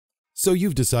So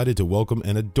you've decided to welcome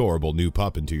an adorable new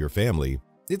pup into your family.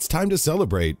 It's time to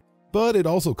celebrate, but it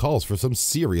also calls for some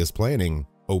serious planning,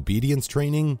 obedience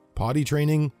training, potty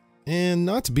training, and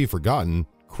not to be forgotten,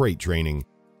 crate training.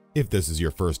 If this is your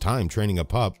first time training a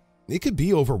pup, it could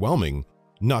be overwhelming,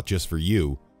 not just for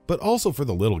you, but also for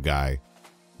the little guy.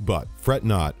 But fret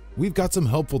not, we've got some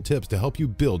helpful tips to help you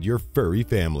build your furry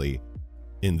family.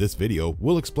 In this video,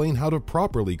 we'll explain how to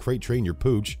properly crate train your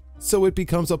pooch so it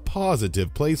becomes a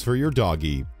positive place for your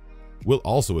doggie. We'll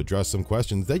also address some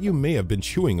questions that you may have been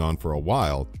chewing on for a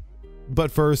while.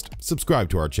 But first, subscribe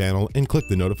to our channel and click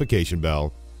the notification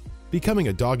bell. Becoming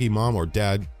a doggie mom or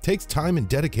dad takes time and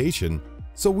dedication,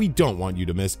 so we don't want you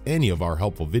to miss any of our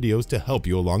helpful videos to help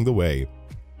you along the way.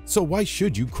 So why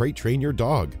should you crate train your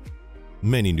dog?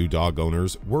 Many new dog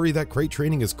owners worry that crate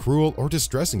training is cruel or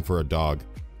distressing for a dog.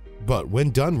 But when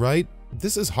done right,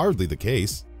 this is hardly the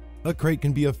case. A crate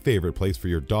can be a favorite place for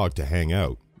your dog to hang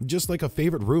out, just like a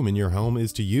favorite room in your home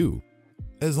is to you.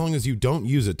 As long as you don't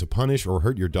use it to punish or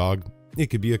hurt your dog, it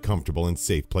could be a comfortable and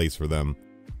safe place for them.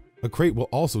 A crate will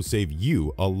also save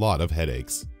you a lot of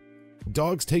headaches.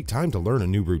 Dogs take time to learn a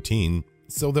new routine,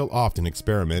 so they'll often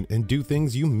experiment and do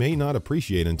things you may not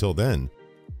appreciate until then.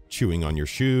 Chewing on your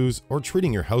shoes or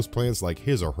treating your houseplants like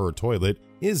his or her toilet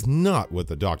is not what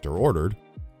the doctor ordered.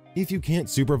 If you can't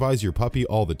supervise your puppy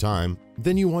all the time,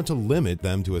 then you want to limit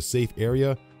them to a safe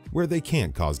area where they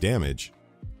can't cause damage.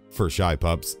 For shy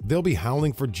pups, they'll be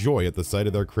howling for joy at the sight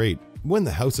of their crate when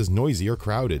the house is noisy or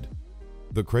crowded.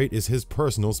 The crate is his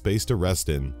personal space to rest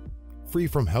in, free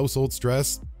from household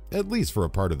stress, at least for a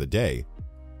part of the day.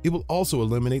 It will also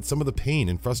eliminate some of the pain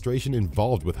and frustration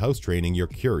involved with house training your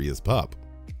curious pup.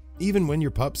 Even when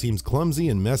your pup seems clumsy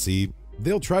and messy,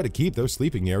 they'll try to keep their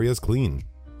sleeping areas clean.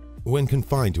 When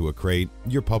confined to a crate,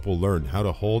 your pup will learn how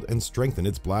to hold and strengthen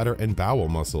its bladder and bowel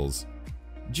muscles.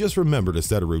 Just remember to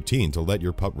set a routine to let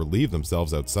your pup relieve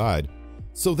themselves outside,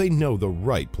 so they know the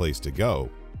right place to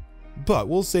go. But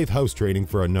we'll save house training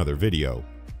for another video.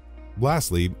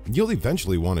 Lastly, you'll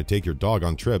eventually want to take your dog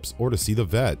on trips or to see the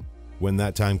vet. When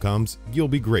that time comes, you'll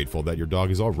be grateful that your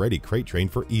dog is already crate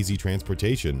trained for easy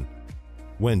transportation.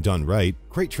 When done right,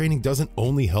 crate training doesn't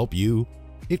only help you,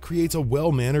 it creates a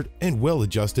well-mannered and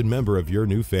well-adjusted member of your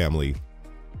new family.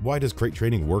 Why does crate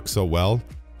training work so well?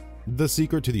 The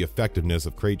secret to the effectiveness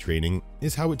of crate training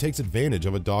is how it takes advantage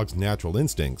of a dog's natural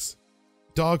instincts.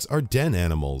 Dogs are den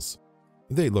animals.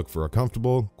 They look for a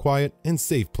comfortable, quiet, and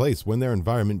safe place when their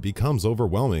environment becomes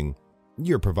overwhelming.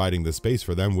 You're providing the space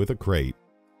for them with a crate.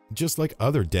 Just like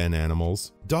other den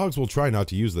animals, dogs will try not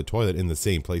to use the toilet in the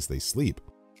same place they sleep.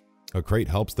 A crate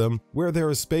helps them where there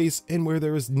is space and where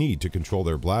there is need to control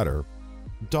their bladder.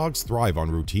 Dogs thrive on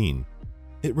routine.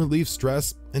 It relieves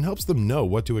stress and helps them know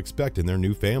what to expect in their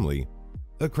new family.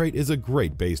 A crate is a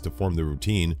great base to form the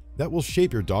routine that will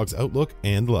shape your dog's outlook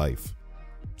and life.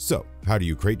 So, how do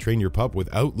you crate train your pup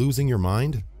without losing your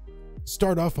mind?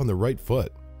 Start off on the right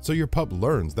foot so your pup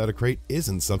learns that a crate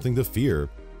isn't something to fear.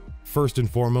 First and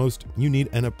foremost, you need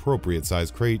an appropriate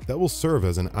size crate that will serve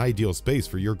as an ideal space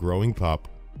for your growing pup.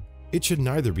 It should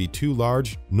neither be too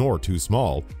large nor too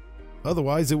small,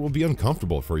 otherwise it will be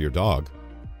uncomfortable for your dog.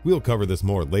 We'll cover this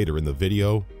more later in the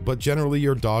video, but generally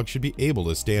your dog should be able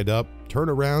to stand up, turn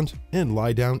around, and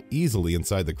lie down easily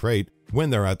inside the crate when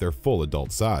they're at their full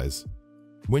adult size.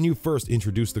 When you first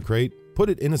introduce the crate, put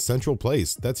it in a central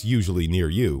place that's usually near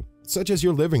you, such as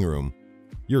your living room.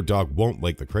 Your dog won't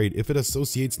like the crate if it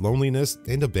associates loneliness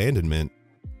and abandonment.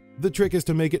 The trick is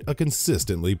to make it a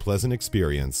consistently pleasant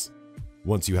experience.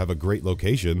 Once you have a great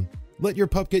location, let your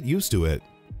pup get used to it.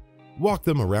 Walk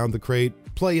them around the crate,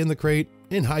 play in the crate,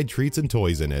 and hide treats and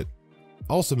toys in it.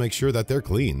 Also make sure that they're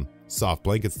clean, soft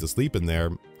blankets to sleep in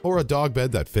there, or a dog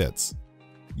bed that fits.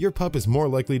 Your pup is more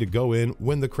likely to go in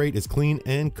when the crate is clean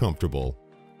and comfortable.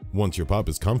 Once your pup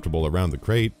is comfortable around the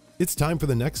crate, it's time for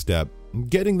the next step,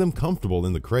 getting them comfortable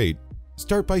in the crate.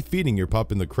 Start by feeding your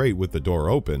pup in the crate with the door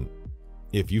open.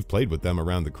 If you've played with them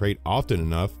around the crate often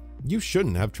enough, you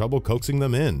shouldn't have trouble coaxing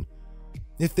them in.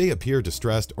 If they appear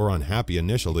distressed or unhappy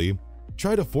initially,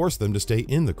 try to force them to stay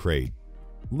in the crate.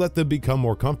 Let them become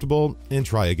more comfortable and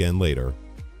try again later.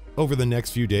 Over the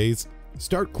next few days,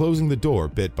 start closing the door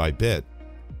bit by bit.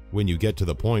 When you get to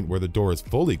the point where the door is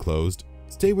fully closed,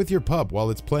 stay with your pup while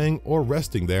it's playing or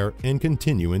resting there and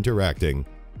continue interacting.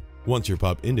 Once your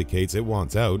pup indicates it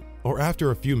wants out, or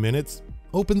after a few minutes,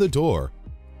 open the door.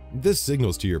 This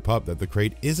signals to your pup that the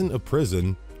crate isn't a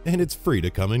prison and it's free to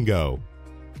come and go.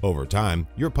 Over time,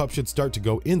 your pup should start to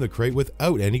go in the crate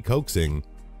without any coaxing.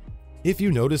 If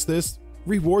you notice this,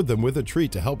 reward them with a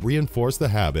treat to help reinforce the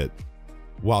habit.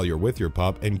 While you're with your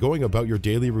pup and going about your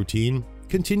daily routine,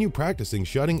 continue practicing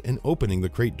shutting and opening the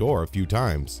crate door a few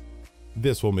times.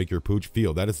 This will make your pooch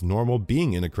feel that it's normal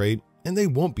being in a crate and they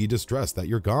won't be distressed that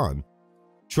you're gone.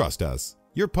 Trust us,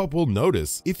 your pup will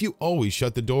notice if you always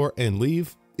shut the door and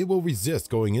leave. It will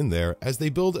resist going in there as they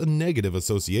build a negative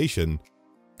association.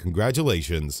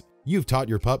 Congratulations, you've taught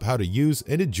your pup how to use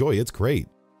and enjoy its crate.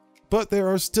 But there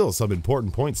are still some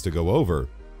important points to go over.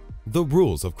 The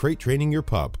rules of crate training your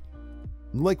pup.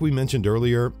 Like we mentioned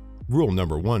earlier, rule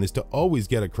number 1 is to always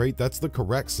get a crate that's the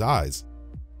correct size.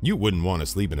 You wouldn't want to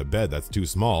sleep in a bed that's too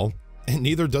small, and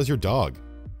neither does your dog.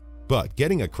 But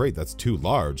getting a crate that's too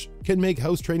large can make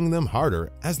house training them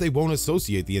harder, as they won't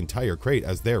associate the entire crate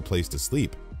as their place to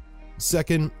sleep.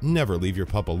 Second, never leave your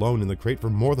pup alone in the crate for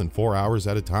more than 4 hours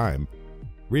at a time.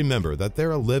 Remember that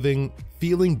they're a living,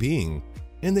 feeling being,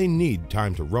 and they need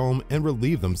time to roam and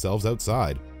relieve themselves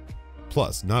outside.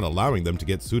 Plus, not allowing them to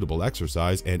get suitable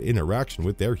exercise and interaction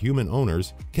with their human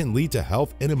owners can lead to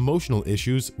health and emotional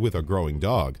issues with a growing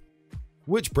dog.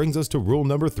 Which brings us to rule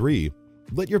number 3.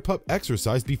 Let your pup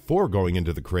exercise before going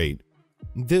into the crate.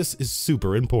 This is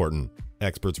super important.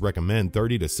 Experts recommend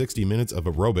 30 to 60 minutes of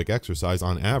aerobic exercise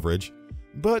on average,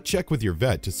 but check with your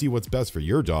vet to see what's best for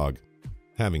your dog.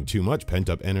 Having too much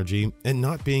pent-up energy and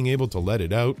not being able to let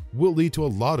it out will lead to a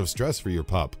lot of stress for your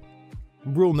pup.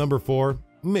 Rule number 4.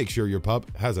 Make sure your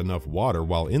pup has enough water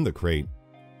while in the crate.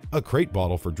 A crate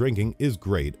bottle for drinking is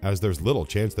great, as there's little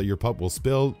chance that your pup will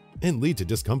spill and lead to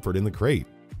discomfort in the crate.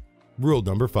 Rule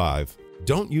number 5.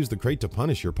 Don't use the crate to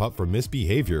punish your pup for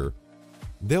misbehavior.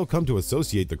 They'll come to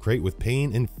associate the crate with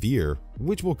pain and fear,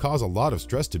 which will cause a lot of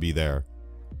stress to be there.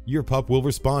 Your pup will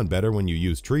respond better when you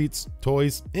use treats,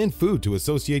 toys, and food to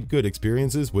associate good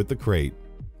experiences with the crate.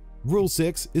 Rule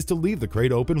 6 is to leave the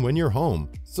crate open when you're home,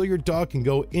 so your dog can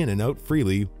go in and out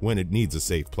freely when it needs a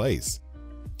safe place.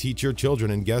 Teach your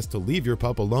children and guests to leave your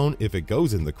pup alone if it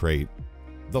goes in the crate.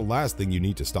 The last thing you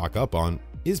need to stock up on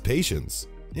is patience,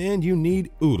 and you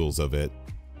need oodles of it.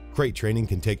 Crate training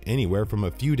can take anywhere from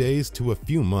a few days to a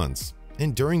few months,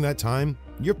 and during that time,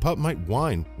 your pup might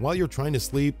whine while you're trying to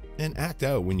sleep and act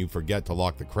out when you forget to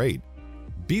lock the crate.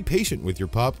 Be patient with your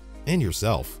pup and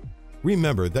yourself.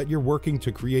 Remember that you're working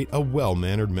to create a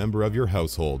well-mannered member of your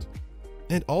household,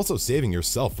 and also saving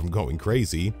yourself from going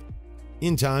crazy.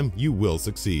 In time, you will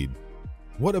succeed.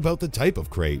 What about the type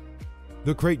of crate?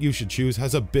 The crate you should choose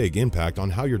has a big impact on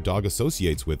how your dog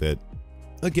associates with it.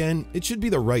 Again, it should be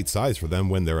the right size for them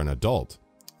when they're an adult.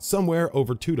 Somewhere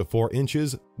over 2 to 4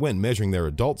 inches when measuring their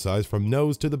adult size from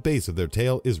nose to the base of their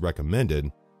tail is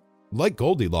recommended. Like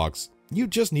Goldilocks, you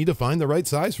just need to find the right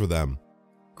size for them.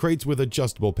 Crates with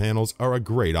adjustable panels are a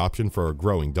great option for a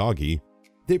growing doggie.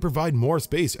 They provide more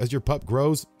space as your pup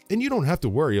grows, and you don't have to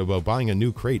worry about buying a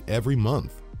new crate every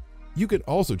month. You could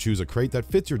also choose a crate that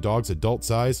fits your dog's adult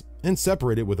size and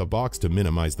separate it with a box to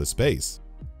minimize the space.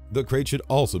 The crate should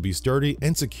also be sturdy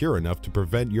and secure enough to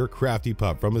prevent your crafty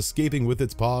pup from escaping with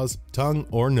its paws, tongue,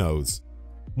 or nose.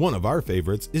 One of our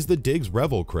favorites is the Diggs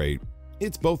Revel crate.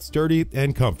 It's both sturdy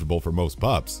and comfortable for most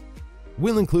pups.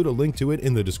 We'll include a link to it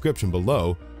in the description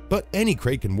below, but any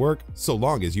crate can work so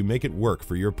long as you make it work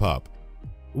for your pup.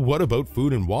 What about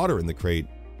food and water in the crate?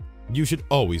 You should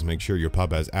always make sure your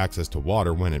pup has access to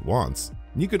water when it wants.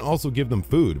 You can also give them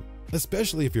food,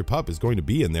 especially if your pup is going to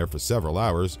be in there for several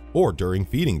hours or during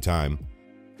feeding time.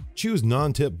 Choose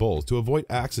non-tip bowls to avoid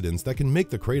accidents that can make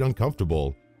the crate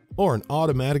uncomfortable, or an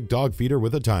automatic dog feeder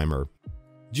with a timer.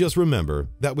 Just remember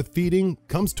that with feeding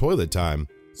comes toilet time,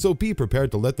 so be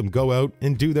prepared to let them go out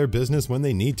and do their business when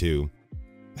they need to.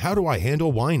 How do I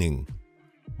handle whining?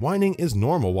 Whining is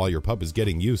normal while your pup is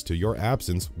getting used to your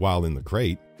absence while in the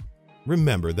crate.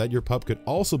 Remember that your pup could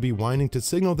also be whining to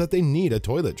signal that they need a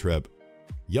toilet trip.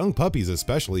 Young puppies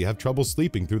especially have trouble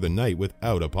sleeping through the night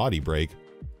without a potty break.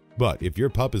 But if your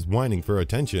pup is whining for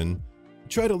attention,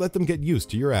 try to let them get used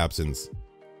to your absence.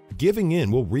 Giving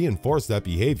in will reinforce that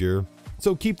behavior,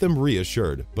 so keep them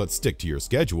reassured but stick to your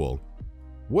schedule.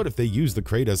 What if they use the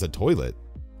crate as a toilet?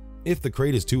 If the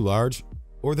crate is too large,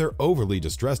 or they're overly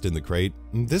distressed in the crate,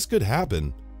 this could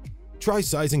happen. Try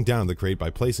sizing down the crate by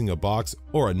placing a box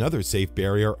or another safe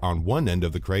barrier on one end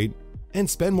of the crate, and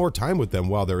spend more time with them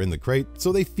while they're in the crate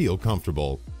so they feel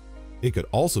comfortable. It could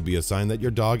also be a sign that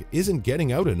your dog isn't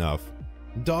getting out enough.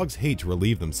 Dogs hate to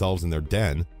relieve themselves in their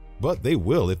den, but they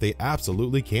will if they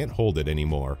absolutely can't hold it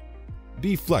anymore.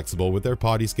 Be flexible with their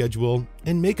potty schedule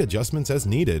and make adjustments as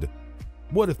needed.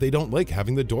 What if they don't like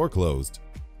having the door closed?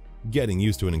 Getting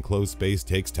used to an enclosed space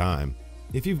takes time.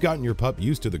 If you've gotten your pup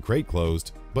used to the crate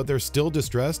closed, but they're still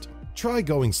distressed, try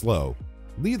going slow.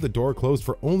 Leave the door closed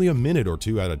for only a minute or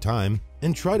two at a time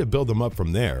and try to build them up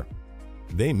from there.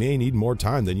 They may need more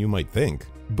time than you might think,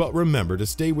 But remember to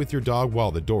stay with your dog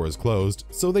while the door is closed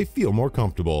so they feel more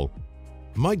comfortable.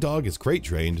 My dog is crate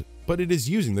trained, but it is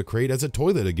using the crate as a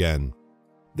toilet again.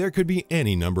 There could be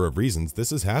any number of reasons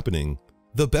this is happening.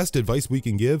 The best advice we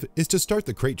can give is to start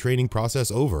the crate training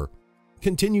process over.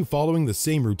 Continue following the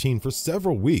same routine for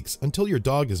several weeks until your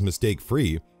dog is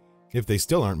mistake-free. If they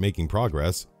still aren't making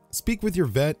progress, speak with your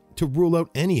vet to rule out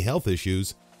any health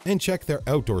issues and check their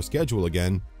outdoor schedule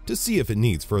again to see if it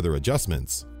needs further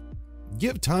adjustments.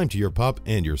 Give time to your pup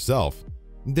and yourself.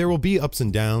 There will be ups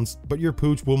and downs, but your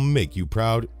pooch will make you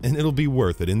proud and it'll be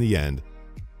worth it in the end.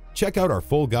 Check out our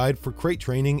full guide for crate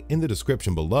training in the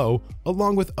description below,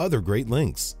 along with other great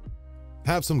links.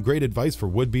 Have some great advice for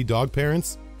would-be dog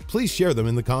parents? Please share them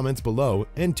in the comments below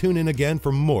and tune in again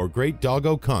for more great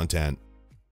doggo content.